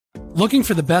Looking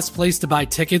for the best place to buy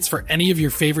tickets for any of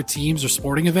your favorite teams or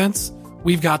sporting events?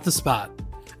 We've got the spot.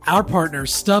 Our partner,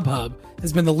 StubHub,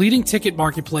 has been the leading ticket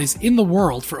marketplace in the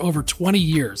world for over 20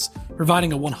 years,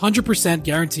 providing a 100%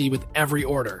 guarantee with every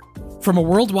order. From a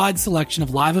worldwide selection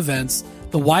of live events,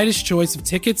 the widest choice of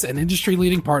tickets and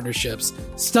industry-leading partnerships,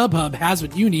 StubHub has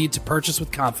what you need to purchase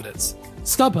with confidence.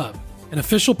 StubHub, an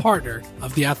official partner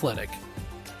of The Athletic.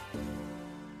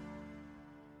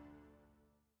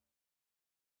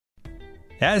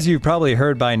 As you've probably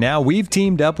heard by now, we've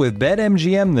teamed up with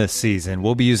BetMGM this season.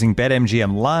 We'll be using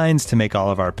BetMGM lines to make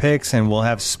all of our picks, and we'll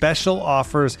have special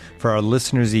offers for our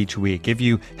listeners each week. If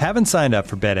you haven't signed up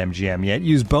for BetMGM yet,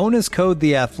 use bonus code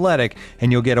THEATHLETIC,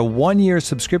 and you'll get a 1-year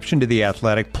subscription to The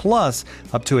Athletic, plus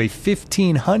up to a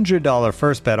 $1,500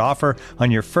 first bet offer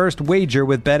on your first wager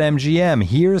with BetMGM.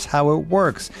 Here's how it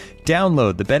works.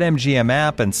 Download the BetMGM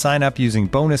app and sign up using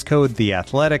bonus code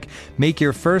THEATHLETIC. Make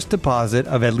your first deposit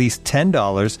of at least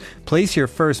 $10. Place your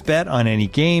first bet on any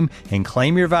game and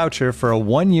claim your voucher for a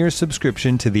 1-year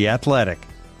subscription to The Athletic.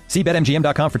 See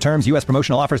BetMGM.com for terms. U.S.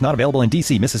 promotional offers not available in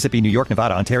D.C., Mississippi, New York,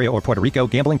 Nevada, Ontario, or Puerto Rico.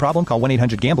 Gambling problem? Call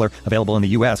 1-800-GAMBLER. Available in the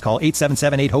U.S. Call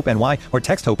 877-8-HOPE-NY or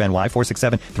text HOPE-NY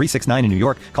 467-369 in New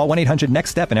York. Call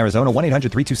 1-800-NEXT-STEP in Arizona.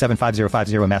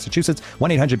 1-800-327-5050 in Massachusetts.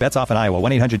 1-800-BETS-OFF in Iowa.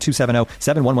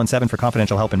 1-800-270-7117 for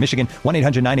confidential help in Michigan.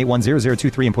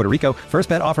 1-800-981-0023 in Puerto Rico. First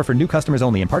bet offer for new customers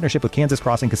only in partnership with Kansas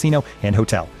Crossing Casino and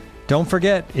Hotel. Don't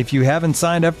forget, if you haven't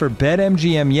signed up for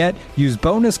BetMGM yet, use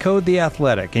bonus code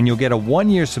THEATHLETIC, and you'll get a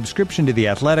 1-year subscription to The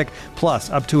Athletic, plus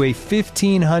up to a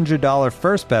 $1,500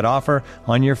 first bet offer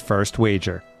on your first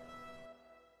wager.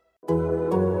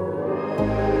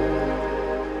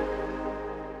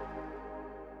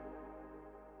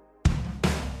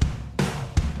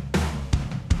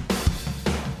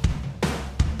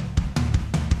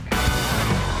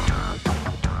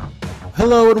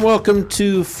 Hello and welcome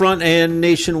to Front and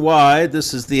Nationwide.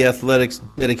 This is the Athletics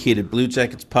dedicated Blue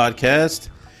Jackets podcast.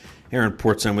 Aaron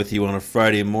Portzline with you on a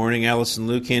Friday morning. Allison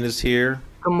Lucan is here.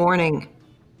 Good morning.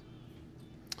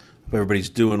 Hope everybody's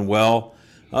doing well.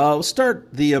 We'll start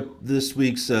this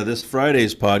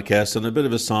Friday's podcast on a bit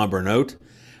of a somber note.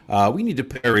 We need to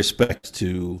pay respect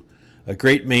to a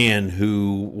great man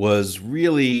who was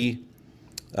really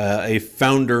a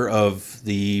founder of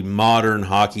the modern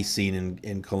hockey scene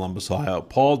in Columbus, Ohio,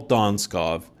 Paul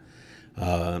Donskov.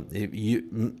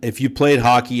 If you played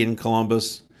hockey in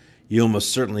Columbus, you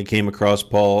almost certainly came across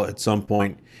Paul at some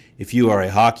point. If you are a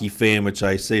hockey fan, which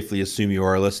I safely assume you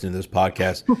are listening to this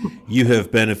podcast, you have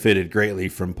benefited greatly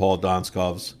from Paul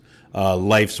Donskov's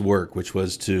life's work, which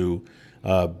was to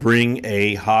bring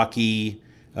a hockey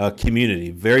community,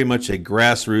 very much a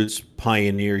grassroots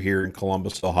pioneer here in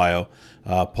Columbus, Ohio.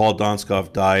 Paul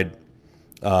Donskov died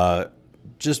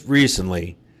just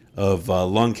recently of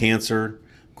lung cancer.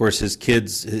 Of course,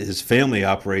 his family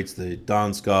operates the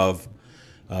Donskov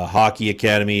Hockey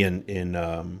Academy in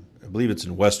I believe it's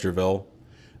in Westerville.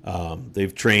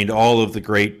 They've trained all of the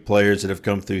great players that have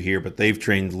come through here, but they've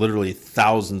trained literally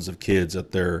thousands of kids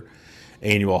at their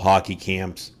annual hockey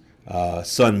camps.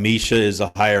 Son Misha is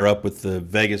a higher up with the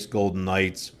Vegas Golden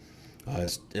Knights.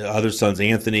 His other sons,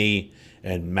 Anthony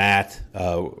and Matt,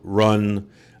 run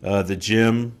the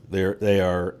gym. They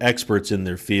are experts in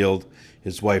their field.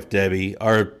 His wife, Debbie.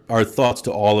 Our thoughts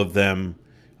to all of them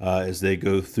as they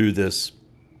go through this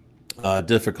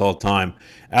difficult time.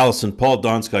 Allison, Paul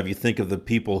Donskov, you think of the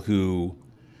people who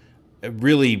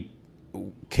really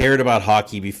cared about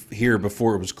hockey here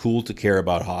before it was cool to care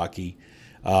about hockey.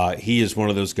 He is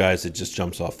one of those guys that just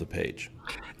jumps off the page.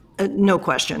 No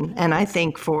question. And I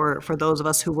think for those of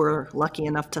us who were lucky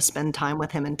enough to spend time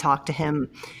with him and talk to him,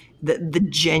 the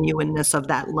genuineness of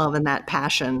that love and that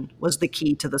passion was the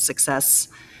key to the success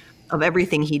of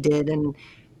everything he did. And,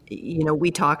 you know,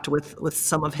 we talked with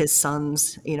some of his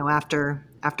sons, you know, after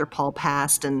Paul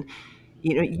passed, and,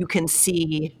 you know, you can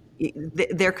see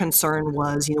their concern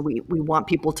was, you know, we want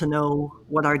people to know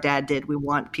what our dad did. We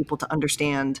want people to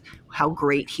understand how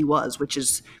great he was, which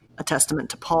is a testament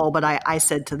to Paul. But I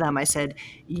said to them, I said,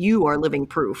 you are living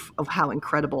proof of how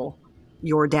incredible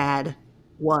your dad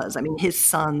was. I mean, his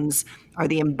sons are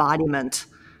the embodiment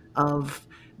of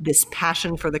this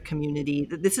passion for the community.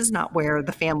 This is not where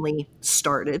the family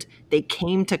started. They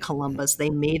came to Columbus. They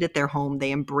made it their home.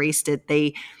 They embraced it.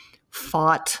 They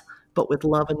fought, but with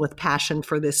love and with passion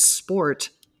for this sport.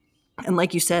 And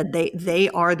like you said, they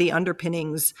are the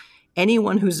underpinnings.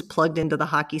 Anyone who's plugged into the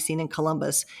hockey scene in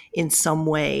Columbus in some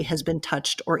way has been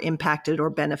touched or impacted or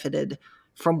benefited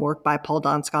from work by Paul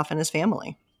Donskov and his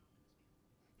family.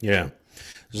 Yeah.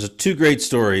 There's two great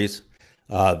stories.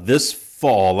 Last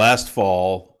fall,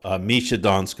 Misha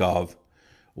Donskov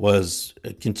was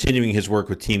continuing his work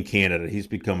with Team Canada. He's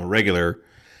become a regular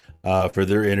for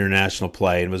their international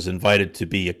play and was invited to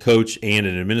be a coach and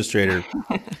an administrator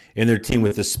in their team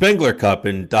with the Spengler Cup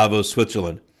in Davos,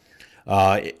 Switzerland.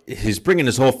 He's bringing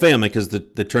his whole family because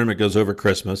the tournament goes over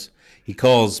Christmas. He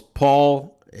calls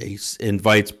Paul, he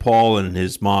invites Paul and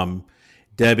his mom,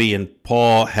 Debbie, and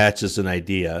Paul hatches an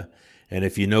idea. And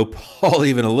if you know Paul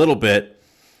even a little bit,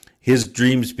 his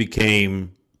dreams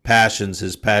became passions.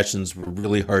 His passions were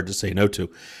really hard to say no to.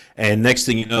 And next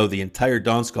thing you know, the entire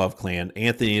Donskov clan,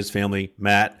 Anthony, his family,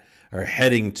 Matt, are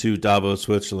heading to Davos,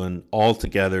 Switzerland, all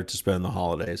together to spend the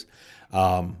holidays.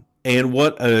 And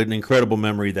what an incredible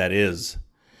memory that is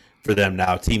for them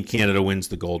now. Team Canada wins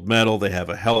the gold medal. They have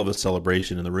a hell of a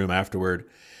celebration in the room afterward.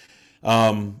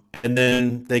 And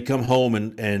then they come home,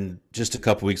 and just a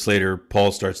couple weeks later,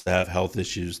 Paul starts to have health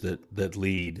issues that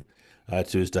lead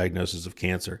to his diagnosis of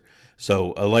cancer.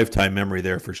 So a lifetime memory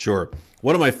there for sure.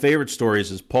 One of my favorite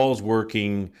stories is Misha's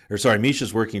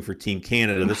working for Team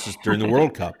Canada. This is during the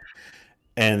World Cup.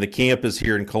 And the camp is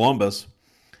here in Columbus.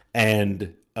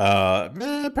 And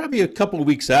probably a couple of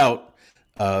weeks out,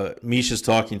 Misha's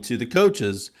talking to the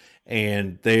coaches,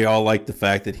 and they all like the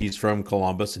fact that he's from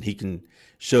Columbus and he can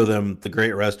show them the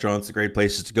great restaurants, the great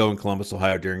places to go in Columbus,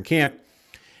 Ohio during camp.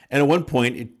 And at one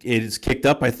point, it is kicked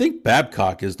up. I think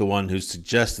Babcock is the one who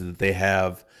suggested that they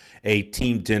have a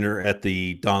team dinner at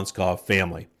the Donskov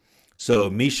family. So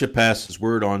Misha passes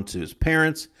word on to his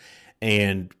parents,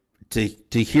 and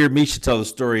to hear Misha tell the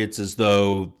story, it's as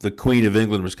though the Queen of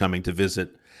England was coming to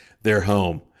visit their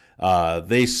home.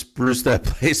 They spruced that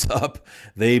place up.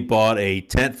 They bought a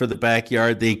tent for the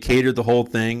backyard. They catered the whole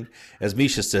thing. As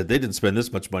Misha said, they didn't spend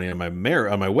this much money on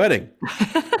my wedding.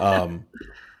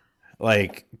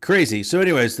 Like crazy. So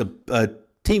anyways, the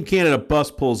Team Canada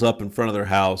bus pulls up in front of their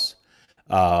house.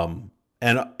 And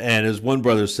as one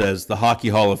brother says, the Hockey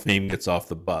Hall of Fame gets off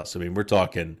the bus. I mean, we're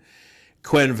talking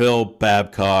Quenneville,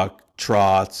 Babcock,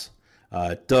 Trotz,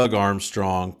 Doug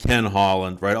Armstrong, Ken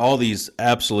Holland, right? All these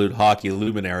absolute hockey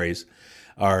luminaries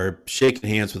are shaking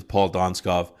hands with Paul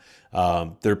Donskov.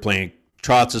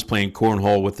 Trotz is playing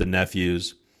cornhole with the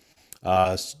nephews.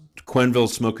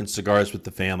 Quenneville's smoking cigars with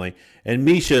the family. And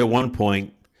Misha, at one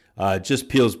point, just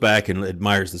peels back and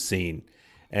admires the scene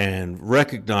and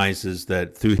recognizes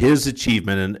that through his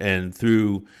achievement and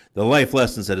through the life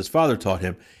lessons that his father taught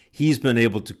him, he's been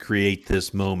able to create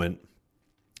this moment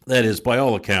that is, by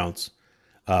all accounts,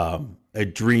 a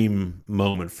dream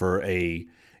moment for a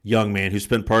young man who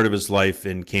spent part of his life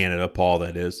in Canada, Paul,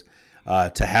 that is,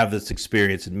 to have this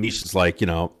experience. And Misha's like,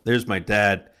 there's my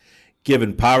dad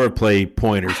giving power play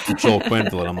pointers to Joel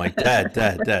Quenneville. And I'm like,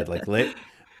 Dad, like,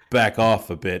 back off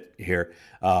a bit here.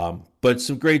 But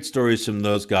some great stories from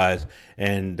those guys.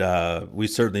 And we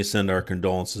certainly send our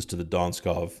condolences to the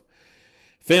Donskov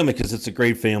family, because it's a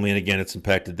great family. And again,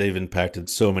 they've impacted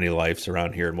so many lives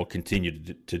around here and will continue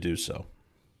to do so.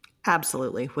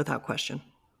 Absolutely, without question.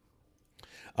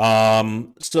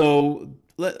 So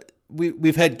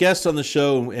we've had guests on the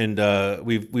show, and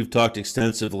we've talked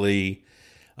extensively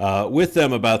with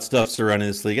them about stuff surrounding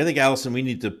this league. I think, Allison, we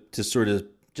need to sort of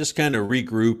just kind of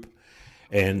regroup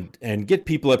and get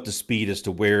people up to speed as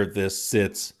to where this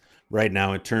sits right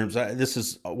now in terms. This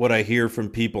is what I hear from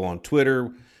people on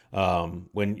Twitter.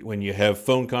 When you have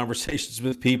phone conversations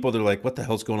with people, they're like, what the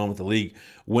hell's going on with the league?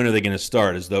 When are they going to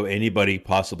start? As though anybody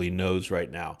possibly knows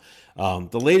right now.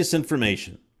 The latest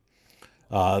information,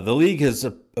 the league has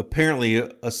apparently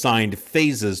assigned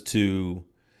phases to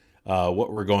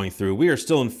what we're going through. We are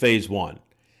still in phase one.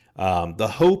 The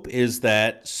hope is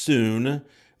that soon,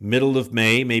 middle of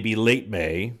May, maybe late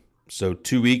May, so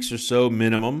 2 weeks or so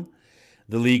minimum,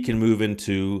 the league can move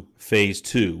into phase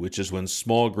two, which is when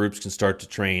small groups can start to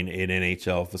train in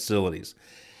NHL facilities.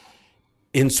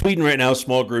 In Sweden right now,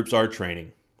 small groups are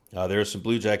training. There are some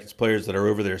Blue Jackets players that are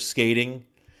over there skating.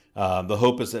 The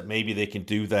hope is that maybe they can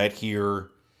do that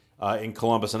here in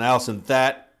Columbus. And Allison,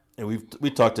 and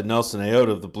we talked to Nelson Ayotte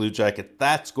of the Blue Jacket,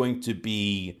 that's going to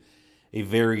be a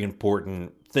very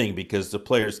important thing, because the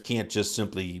players can't just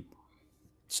simply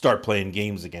start playing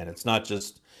games again. It's not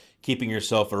just keeping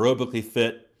yourself aerobically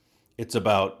fit. It's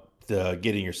about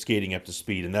getting your skating up to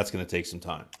speed, and that's going to take some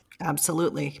time.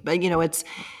 Absolutely. But,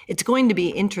 it's going to be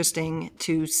interesting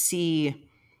to see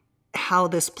how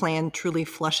this plan truly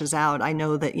flushes out. I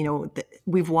know that,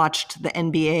 we've watched the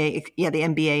NBA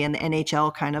and the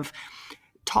NHL kind of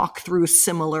talk through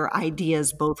similar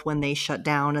ideas, both when they shut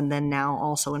down and then now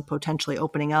also in potentially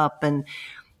opening up. And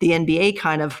the NBA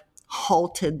kind of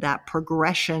halted that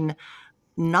progression,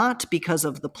 not because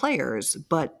of the players,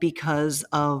 but because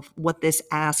of what this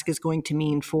ask is going to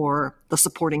mean for the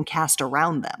supporting cast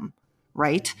around them.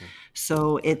 right?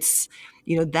 So it's,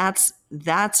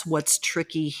 that's what's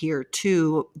tricky here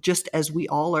too, just as we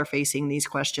all are facing these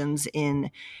questions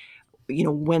in,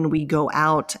 when we go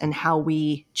out and how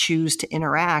we choose to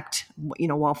interact,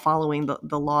 while following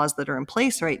the laws that are in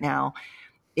place right now.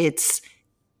 It's,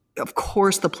 of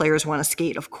course, the players want to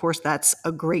skate. Of course, that's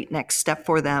a great next step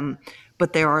for them.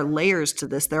 But there are layers to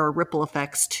this. There are ripple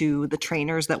effects to the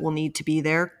trainers that will need to be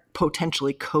there,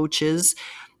 potentially coaches,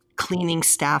 cleaning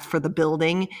staff for the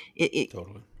building.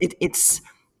 Totally.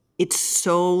 It's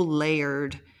so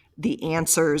layered, the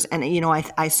answers. And,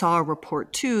 I saw a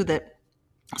report too that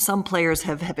some players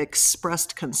have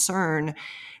expressed concern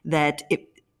that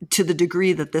to the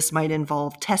degree that this might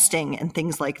involve testing and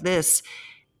things like this,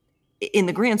 in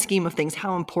the grand scheme of things,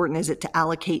 how important is it to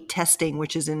allocate testing,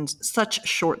 which is in such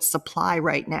short supply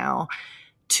right now,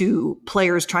 to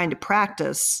players trying to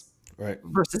practice, right,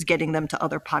 versus getting them to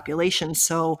other populations?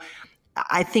 So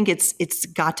I think it's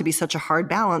got to be such a hard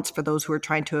balance for those who are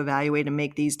trying to evaluate and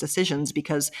make these decisions,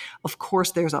 because of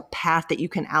course there's a path that you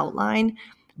can outline,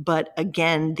 but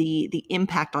again, the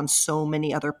impact on so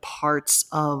many other parts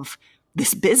of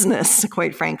this business,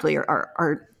 quite frankly,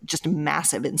 are just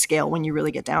massive in scale when you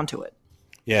really get down to it.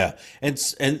 Yeah,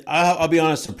 and I'll be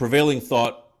honest, a prevailing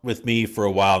thought with me for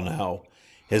a while now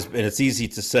has been, it's easy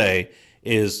to say,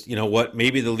 is,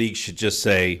 maybe the league should just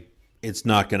say it's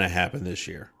not going to happen this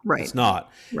year. Right. It's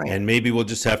not. Right. And maybe we'll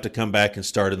just have to come back and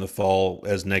start in the fall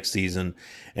as next season,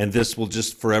 and this will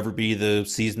just forever be the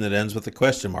season that ends with a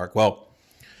question mark. Well,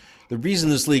 the reason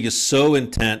this league is so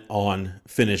intent on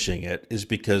finishing it is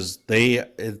because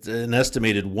it's an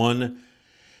estimated $1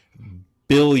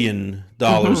 billion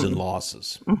in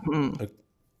losses,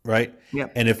 right?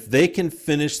 Yep. And if they can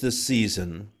finish this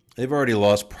season, they've already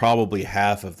lost probably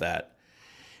half of that.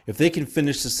 If they can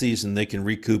finish the season, they can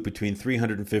recoup between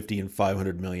 $350 and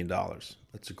 $500 million.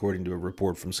 That's according to a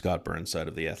report from Scott Burnside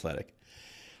of The Athletic.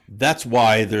 That's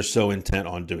why they're so intent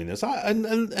on doing this.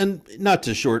 And not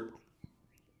to shortchange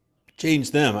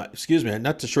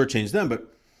them, but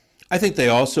I think they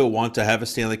also want to have a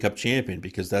Stanley Cup champion,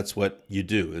 because that's what you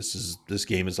do. This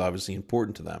game is obviously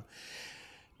important to them.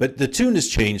 But the tune has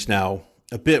changed now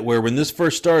a bit, where when this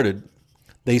first started,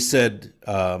 they said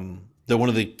that one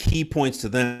of the key points to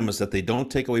them is that they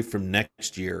don't take away from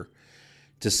next year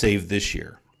to save this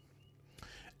year.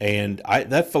 And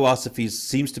that philosophy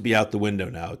seems to be out the window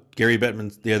now. Gary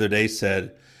Bettman the other day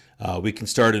said, we can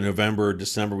start in November or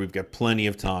December. We've got plenty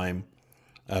of time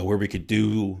where we could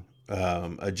do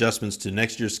adjustments to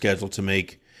next year's schedule to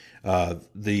make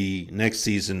the next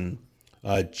season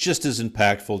just as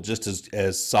impactful, just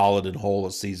as solid and whole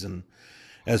a season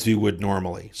as we would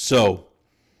normally. So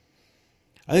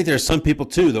I think there are some people,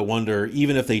 too, that wonder,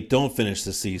 even if they don't finish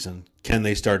the season, can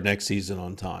they start next season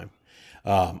on time?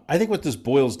 I think what this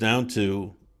boils down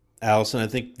to, Allison, I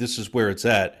think this is where it's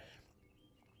at.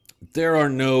 There are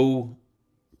no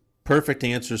perfect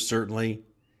answers, certainly.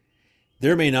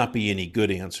 There may not be any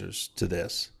good answers to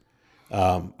this.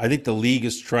 I think the league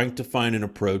is trying to find an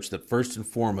approach that, first and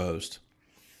foremost,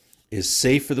 is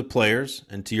safe for the players,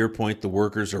 and to your point, the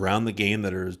workers around the game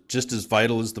that are just as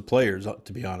vital as the players,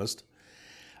 to be honest.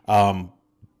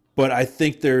 But I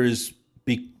think there has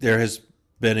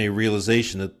been a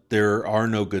realization that there are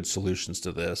no good solutions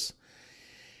to this,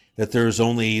 that there's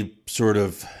only sort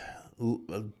of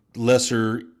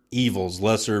lesser evils,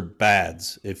 lesser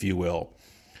bads, if you will.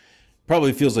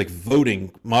 Probably feels like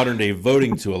modern day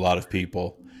voting to a lot of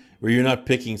people, where you're not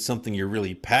picking something you're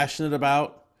really passionate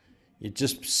about. You're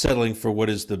just settling for what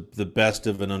is the best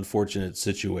of an unfortunate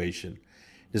situation.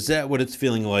 Is that what it's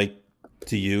feeling like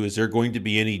to you? Is there going to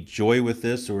be any joy with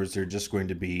this, or is there just going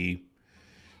to be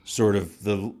sort of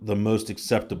the most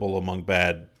acceptable among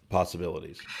bad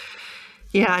possibilities?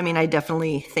 Yeah, I mean, I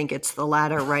definitely think it's the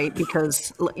latter, right?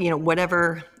 Because,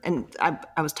 whatever, and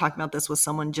I was talking about this with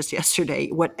someone just yesterday,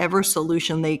 whatever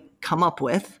solution they come up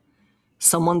with,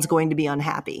 someone's going to be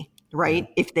unhappy, right?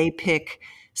 Yeah. If they pick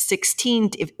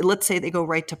 16, let's say they go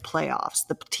right to playoffs,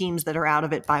 the teams that are out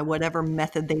of it by whatever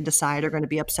method they decide are going to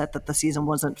be upset that the season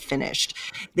wasn't finished.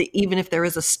 Even if there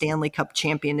is a Stanley Cup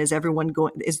champion,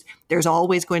 there's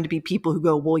always going to be people who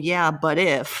go, well, yeah, but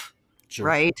if, sure.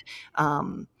 Right?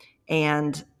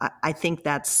 And I think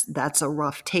that's a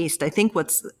rough taste. I think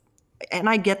and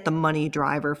I get the money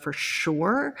driver for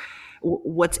sure.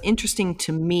 What's interesting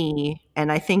to me,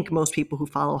 and I think most people who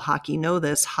follow hockey know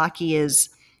this, hockey is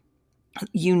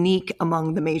unique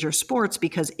among the major sports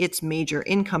because its major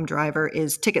income driver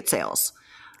is ticket sales,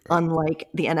 unlike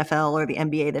the NFL or the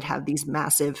NBA that have these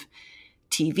massive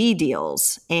TV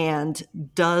deals. And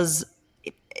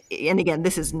and again,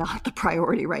 this is not the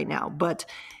priority right now, but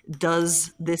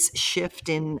does this shift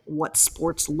in what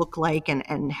sports look like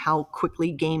and how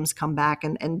quickly games come back,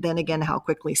 and then again, how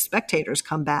quickly spectators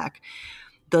come back,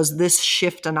 does this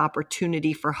shift an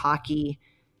opportunity for hockey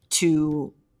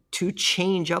to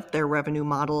change up their revenue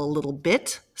model a little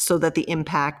bit so that the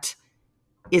impact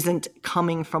isn't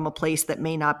coming from a place that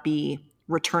may not be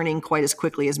returning quite as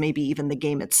quickly as maybe even the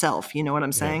game itself? You know what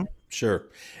I'm saying? Yeah, sure.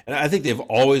 And I think they've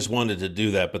always wanted to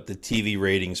do that, but the TV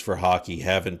ratings for hockey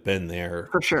haven't been there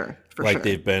For sure.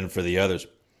 they've been for the others.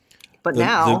 But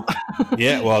now.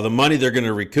 The money they're going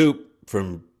to recoup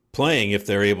from playing, if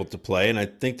they're able to play, and I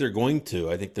think they're going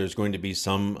to. I think there's going to be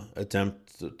some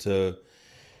attempt to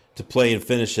play and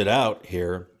finish it out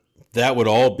here. That would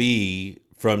all be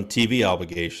from TV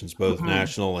obligations, both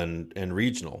national and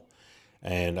regional.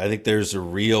 And I think there's a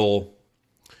real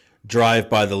drive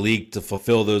by the league to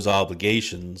fulfill those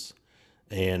obligations.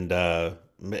 And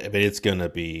it's going to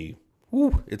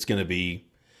be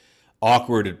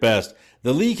awkward at best.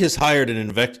 The league has hired an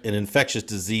infectious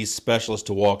disease specialist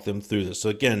to walk them through this. So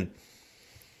again,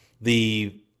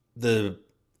 the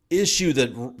issue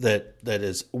that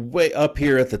is way up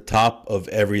here at the top of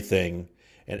everything,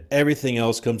 and everything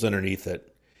else comes underneath it,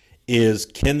 is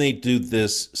can they do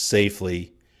this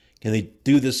safely? Can they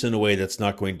do this in a way that's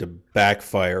not going to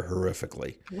backfire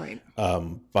horrifically? Right.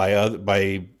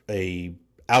 By a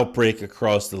outbreak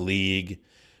across the league,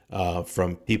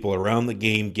 from people around the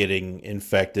game getting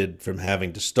infected, from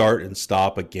having to start and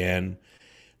stop again,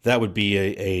 that would be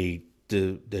a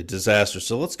disaster.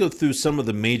 So let's go through some of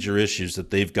the major issues that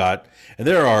they've got, and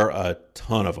there are a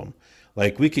ton of them.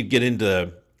 Like, we could get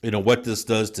into what this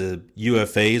does to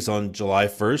UFAs on July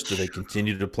 1st. Do they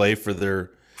continue to play for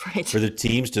their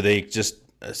teams? Do they just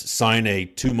sign a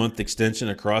 2-month extension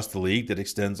across the league that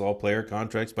extends all player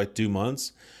contracts by 2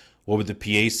 months? What would the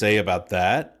PA say about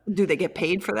that? Do they get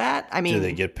paid for that? I mean, do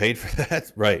they get paid for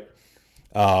that? Right.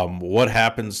 What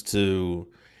happens to,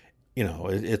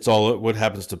 it's all what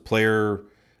happens to player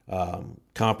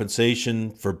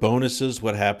compensation for bonuses?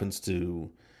 What happens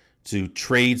to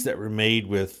trades that were made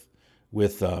with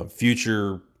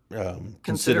future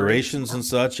considerations and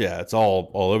such? Yeah, it's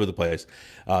all over the place.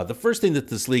 The first thing that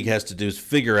this league has to do is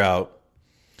figure out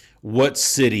what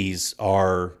cities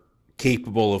are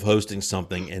capable of hosting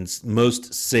something and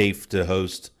most safe to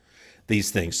host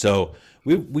these things. So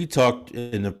we talked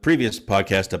in the previous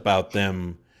podcast about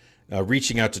them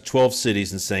reaching out to 12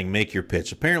 cities and saying, make your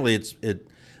pitch. Apparently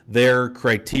their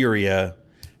criteria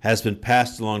has been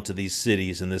passed along to these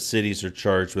cities, and the cities are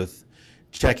charged with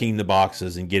checking the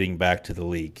boxes and getting back to the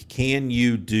league. Can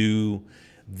you do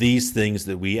these things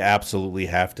that we absolutely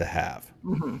have to have?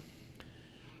 Mm-hmm.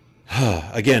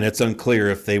 Again, it's unclear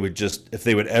if they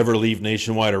would ever leave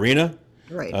Nationwide Arena,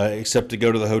 right, except to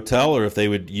go to the hotel, or if they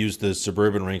would use the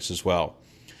suburban rinks as well.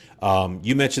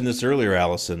 You mentioned this earlier,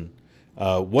 Allison.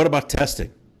 What about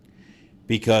testing?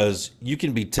 Because you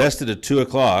can be tested at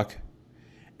 2:00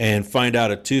 and find out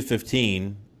at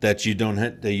 2:15 that you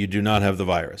do not have the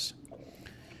virus.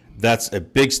 That's a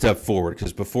big step forward,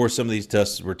 because before, some of these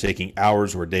tests were taking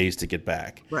hours or days to get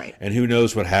back. Right. And who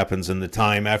knows what happens in the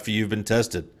time after you've been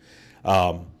tested.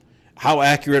 How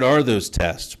accurate are those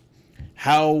tests?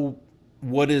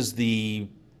 What is the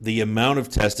amount of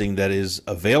testing that is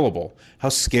available? How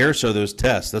scarce are those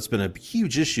tests? That's been a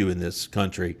huge issue in this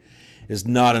country, is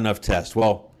not enough tests.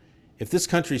 Well, if this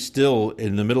country's still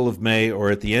in the middle of May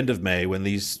or at the end of May, when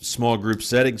these small group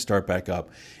settings start back up,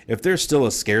 if there's still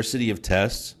a scarcity of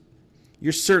tests,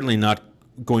 you're certainly not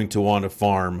going to want to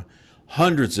farm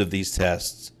hundreds of these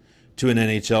tests to an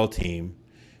NHL team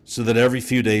so that every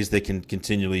few days they can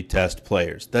continually test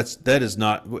players. That is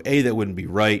not, A, that wouldn't be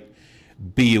right.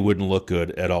 B, it wouldn't look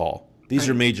good at all. These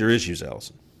are major issues,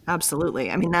 Allison. Absolutely.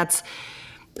 I mean, that's,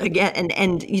 again,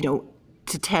 and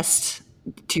to test,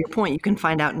 to your point, you can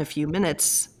find out in a few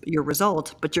minutes your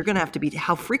result, but you're going to have to be,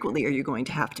 how frequently are you going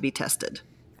to have to be tested?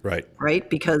 Right. Right?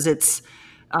 Because it's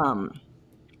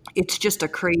just a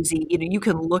crazy, you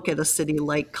can look at a city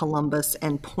like Columbus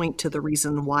and point to the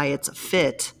reason why it's a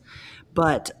fit.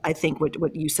 But I think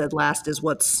what you said last is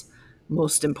what's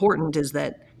most important, is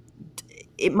that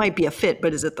it might be a fit,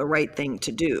 but is it the right thing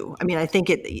to do? I mean, I think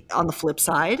on the flip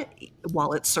side,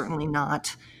 while it's certainly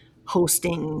not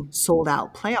hosting sold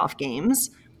out playoff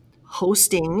games,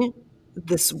 hosting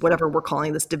this, whatever we're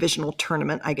calling this divisional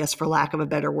tournament, I guess, for lack of a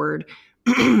better word,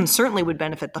 certainly would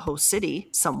benefit the host city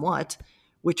somewhat,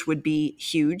 which would be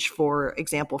huge, for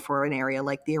example, for an area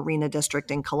like the Arena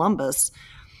District in Columbus.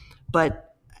 But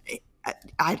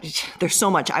there's so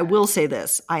much. I will say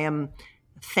this. I am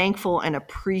thankful and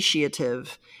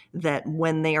appreciative that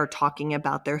when they are talking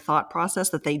about their thought process,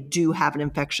 that they do have an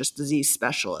infectious disease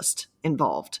specialist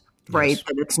involved, right? Yes.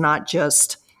 That it's not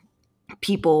just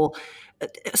people,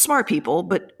 smart people,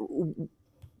 but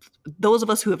those of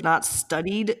us who have not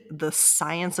studied the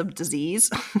science of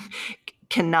disease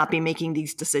cannot be making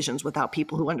these decisions without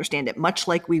people who understand it, much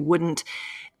like we wouldn't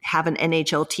have an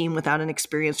NHL team without an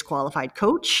experienced qualified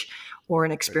coach or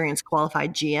an experienced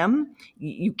qualified GM.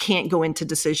 You can't go into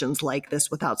decisions like this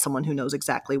without someone who knows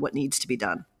exactly what needs to be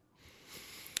done.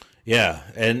 Yeah,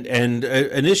 and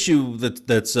an issue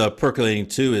that's percolating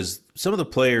too is some of the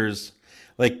players,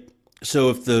 like, so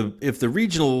if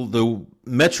the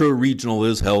Metro Regional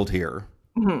is held here,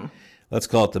 let's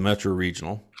call it the Metro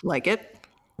Regional. Like it.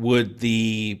 Would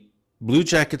the Blue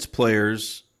Jackets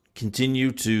players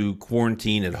continue to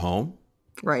quarantine at home?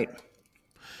 Right.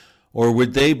 Or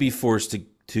would they be forced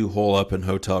to hole up in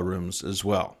hotel rooms as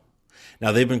well?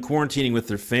 Now, they've been quarantining with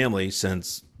their family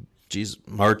since,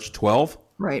 March 12th.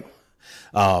 Right.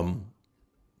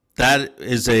 That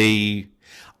is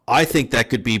I think that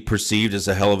could be perceived as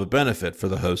a hell of a benefit for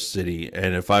the host city.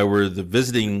 And if I were a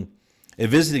visiting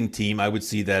team, I would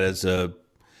see that as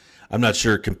I'm not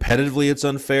sure competitively it's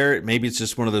unfair. Maybe it's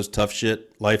just one of those tough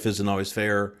shit, life isn't always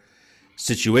fair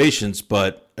situations.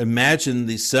 But imagine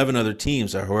the 7 other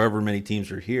teams, or however many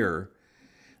teams are here,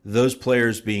 those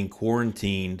players being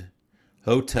quarantined,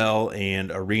 hotel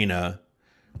and arena,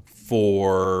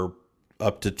 for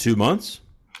up to 2 months.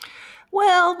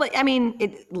 Well, but I mean,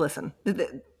 listen,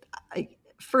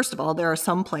 first of all, there are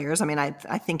some players. I mean, I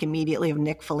think immediately of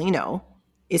Nick Foligno.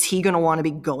 Is he going to want to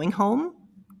be going home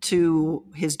to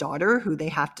his daughter, who they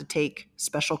have to take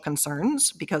special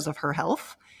concerns because of her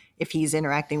health? If he's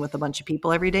interacting with a bunch of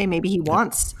people every day, maybe he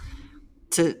wants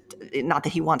to, not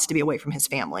that he wants to be away from his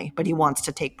family, but he wants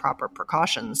to take proper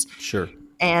precautions. Sure.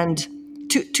 And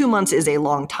 2 months is a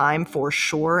long time for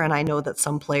sure. And I know that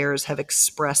some players have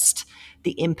expressed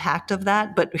the impact of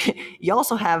that, but you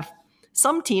also have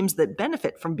some teams that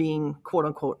benefit from being quote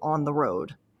unquote on the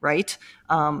road, right?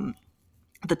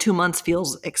 The 2 months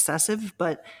feels excessive,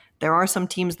 but there are some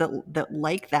teams that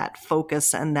like that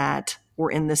focus and that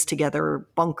we're in this together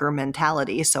bunker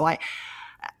mentality. So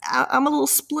I'm a little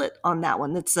split on that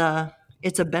one. It's a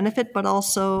benefit, but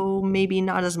also maybe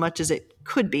not as much as it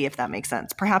could be, if that makes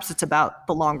sense. Perhaps it's about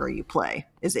the longer you play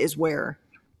is where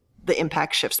the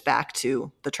impact shifts back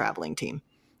to the traveling team.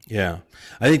 Yeah.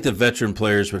 I think the veteran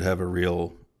players would have a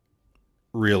real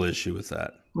issue with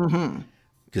that. Mm-hmm.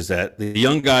 Because the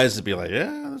young guys would be like,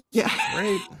 yeah,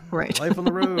 great, right, life on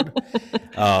the road.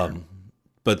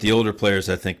 But the older players,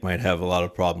 I think, might have a lot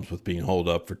of problems with being holed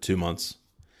up for 2 months.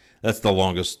 That's the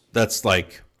longest. That's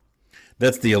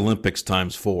the Olympics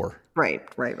times 4.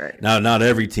 Right. Now, not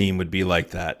every team would be like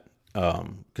that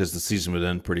because the season would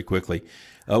end pretty quickly.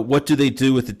 What do they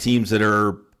do with the teams that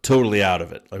are totally out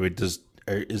of it? I mean,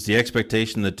 is the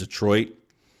expectation that Detroit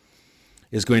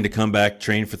is going to come back,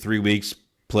 train for 3 weeks,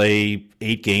 play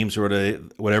 8 games or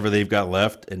whatever they've got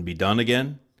left, and be done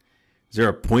again? Is there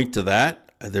a point to that?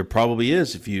 There probably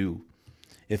is.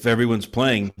 If everyone's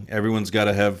playing, everyone's got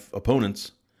to have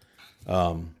opponents.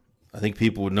 I think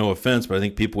people would, no offense, but I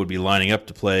think people would be lining up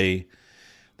to play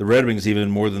the Red Wings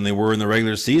even more than they were in the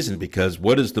regular season, because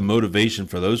what is the motivation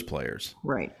for those players?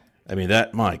 Right. I mean,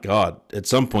 my God, at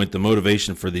some point the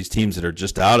motivation for these teams that are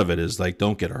just out of it is like,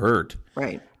 don't get hurt.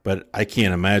 Right. But I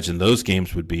can't imagine those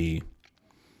games would be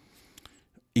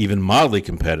even mildly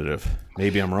competitive.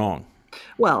 Maybe I'm wrong.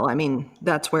 Well, I mean,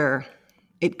 that's where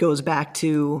it goes back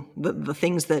to the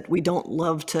things that we don't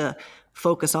love to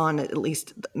focus on, at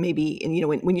least maybe,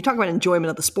 and when you talk about enjoyment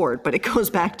of the sport, but it goes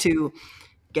back to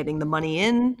getting the money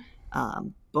in,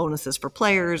 bonuses for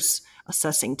players,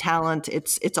 assessing talent.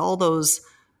 It's all those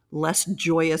less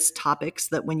joyous topics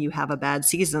that when you have a bad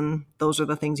season, those are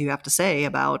the things you have to say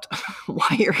about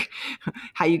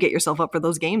how you get yourself up for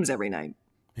those games every night.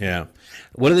 Yeah.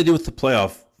 What do they do with the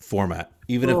playoff format,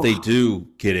 even if they do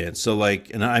get in? So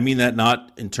and I mean that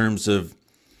not in terms of,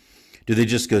 do they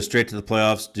just go straight to the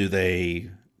playoffs? Do they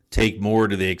take more?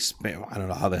 Do they expand? I don't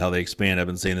know how the hell they expand. I've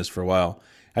been saying this for a while.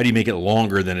 How do you make it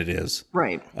longer than it is?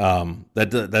 Right.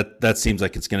 That seems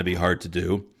like it's going to be hard to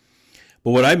do.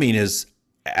 But what I mean is,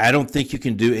 I don't think you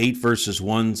can do 8 versus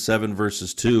 1, 7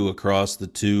 versus 2 across the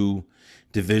 2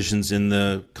 divisions in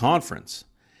the conference,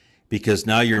 because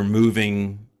now you're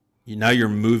moving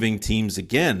teams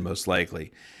again, most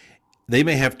likely. They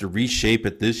may have to reshape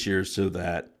it this year so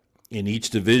that in each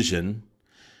division,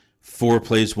 4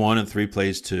 plays 1 and 3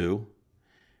 plays 2,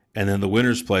 and then the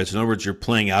winners play. So in other words, you're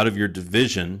playing out of your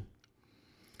division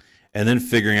and then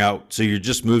figuring out, so you're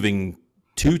just moving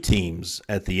 2 teams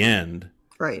at the end.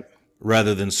 Right.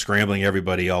 rather than scrambling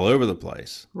everybody all over the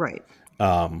place. Right.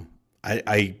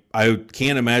 I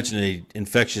can't imagine an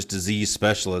infectious disease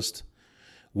specialist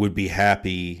would be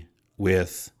happy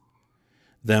with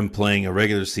them playing a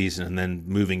regular season and then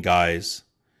moving guys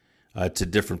to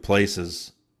different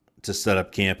places to set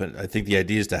up camp. And I think the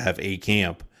idea is to have a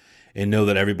camp and know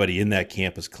that everybody in that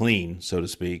camp is clean, so to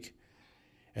speak,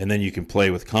 and then you can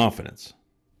play with confidence.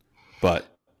 But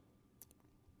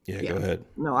yeah. Go ahead.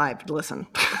 No, listen.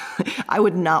 I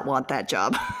would not want that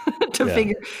job to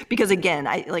figure, because again,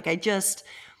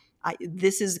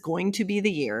 this is going to be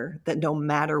the year that no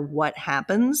matter what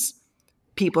happens,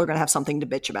 people are going to have something to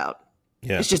bitch about.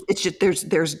 Yeah. It's just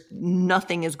there's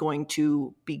nothing is going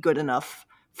to be good enough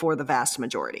for the vast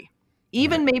majority.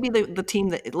 Even maybe the team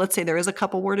that, let's say there is a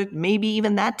couple worded, maybe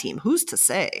even that team. Who's to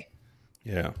say?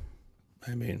 Yeah.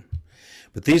 I mean,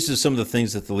 but these are some of the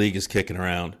things that the league is kicking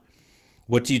around.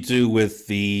 What do you do with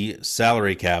the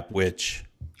salary cap, which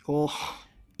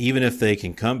even if they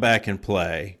can come back and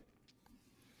play,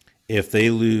 if they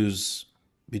lose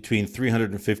between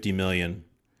 $350 million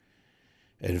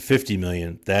and $50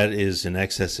 million, that is in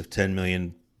excess of $10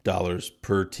 million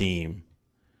per team,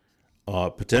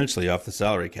 potentially off the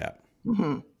salary cap.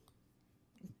 Mm-hmm.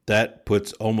 That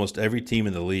puts almost every team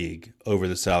in the league over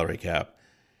the salary cap.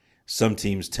 Some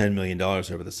teams $10 million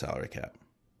over the salary cap.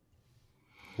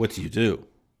 What do you do?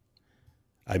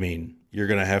 I mean, you're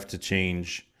going to have to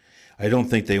change. I don't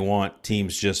think they want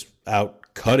teams just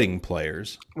out cutting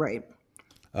players. Right.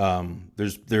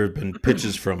 There have been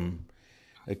pitches from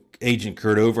agent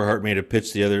Kurt Overhart made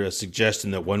a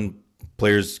suggestion that one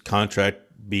player's contract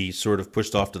be sort of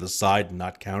pushed off to the side and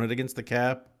not counted against the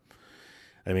cap.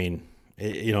 I mean,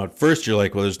 at first you're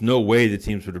like, well, there's no way the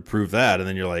teams would approve that. And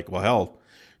then you're like, well, hell,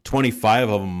 25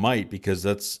 of them might, because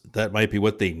that might be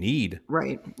what they need.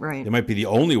 Right. It might be the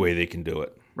only way they can do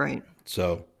it. Right.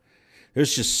 So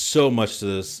there's just so much to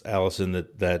this, Allison,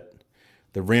 that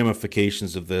the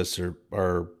ramifications of this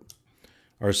are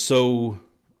so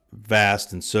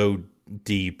vast and so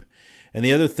deep. And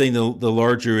the other thing, the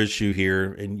larger issue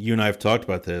here, and you and I have talked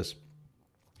about this,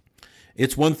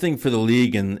 it's one thing for the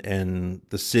league and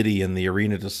the city and the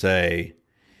arena to say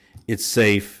it's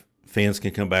safe, fans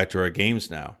can come back to our games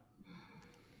now.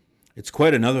 It's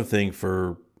quite another thing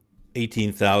for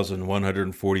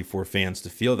 18,144 fans to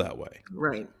feel that way.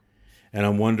 Right. And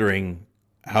I'm wondering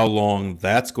how long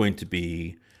that's going to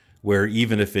be, where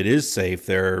even if it is safe,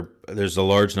 there's a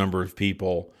large number of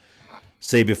people,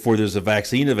 say before there's a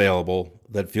vaccine available,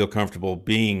 that feel comfortable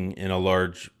being in a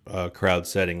large crowd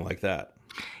setting like that.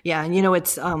 Yeah, and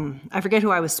it's I forget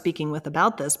who I was speaking with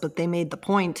about this, but they made the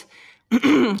point,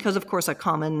 because of course a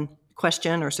common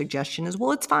question or suggestion is,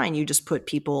 well, it's fine, you just put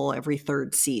people every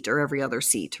third seat or every other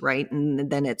seat, right? And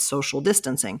then it's social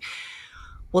distancing.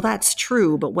 Well, that's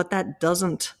true, but what that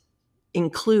doesn't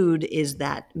include is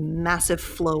that massive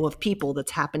flow of people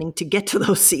that's happening to get to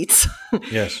those seats.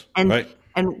 Yes, right.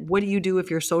 And what do you do if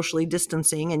you're socially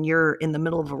distancing and you're in the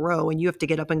middle of a row and you have to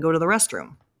get up and go to the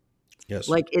restroom? Yes.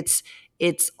 Like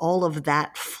it's all of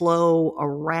that flow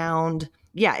around.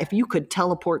 Yeah, if you could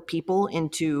teleport people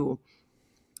into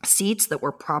seats that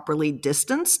were properly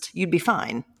distanced, you'd be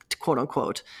fine, quote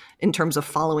unquote, in terms of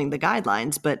following the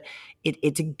guidelines. But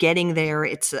it's getting there.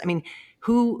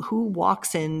 Who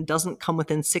walks in, doesn't come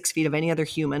within 6 feet of any other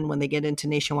human when they get into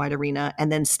Nationwide Arena,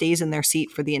 and then stays in their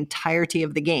seat for the entirety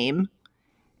of the game,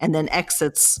 and then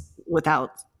exits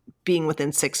without being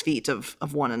within 6 feet of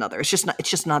one another. It's just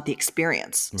not the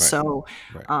experience. Right. So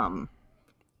right.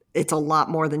 It's a lot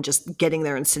more than just getting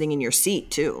there and sitting in your seat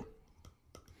too.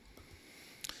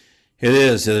 It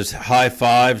is. There's high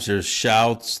fives, there's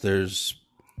shouts, there's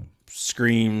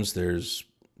screams, there's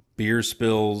beer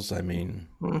spills. I mean,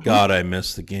 God, I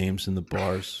miss the games in the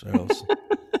bars.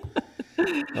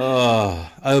 I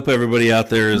hope everybody out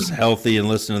there is healthy and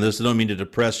listening to this. I don't mean to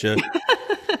depress you.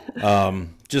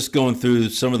 Just going through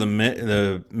some of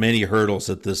the many hurdles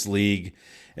that this league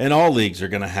and all leagues are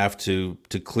going to have to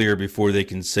clear before they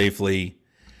can safely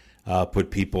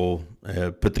put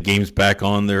the games back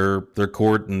on their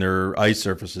court and their ice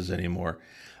surfaces anymore.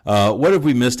 What have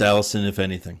we missed, Allison, if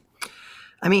anything?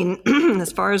 I mean,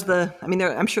 as far as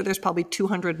I'm sure there's probably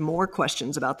 200 more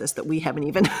questions about this that we haven't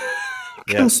even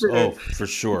considered. Oh, for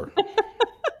sure.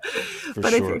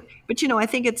 But I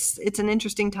think it's an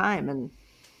interesting time, and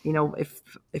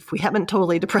if we haven't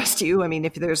totally depressed you, I mean,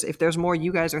 if there's more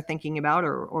you guys are thinking about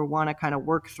or want to kind of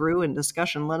work through in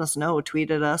discussion, let us know.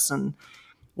 Tweet at us, and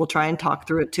we'll try and talk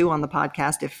through it too on the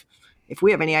podcast if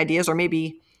we have any ideas, or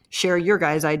maybe share your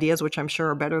guys' ideas, which I'm sure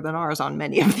are better than ours on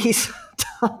many of these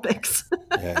topics.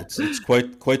 Yeah, it's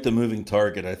quite the moving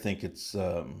target. I think it's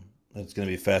It's going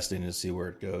to be fascinating to see where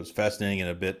it goes. Fascinating and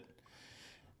a bit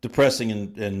depressing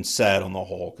and sad on the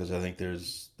whole, because I think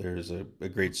there's a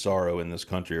great sorrow in this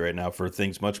country right now for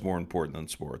things much more important than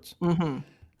sports.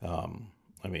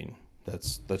 I mean,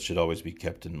 that should always be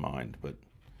kept in mind. But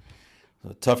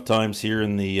tough times here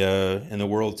in the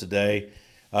world today.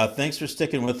 Thanks for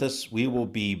sticking with us. We will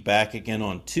be back again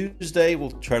on Tuesday.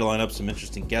 We'll try to line up some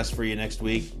interesting guests for you next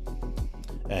week.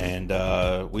 And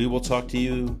we will talk to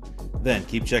you then.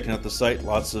 Keep checking out the site.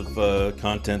 Lots of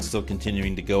content still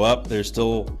continuing to go up. There's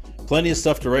still plenty of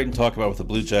stuff to write and talk about with the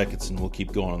Blue Jackets, and we'll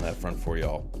keep going on that front for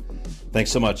y'all.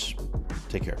 Thanks so much.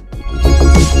 Take care.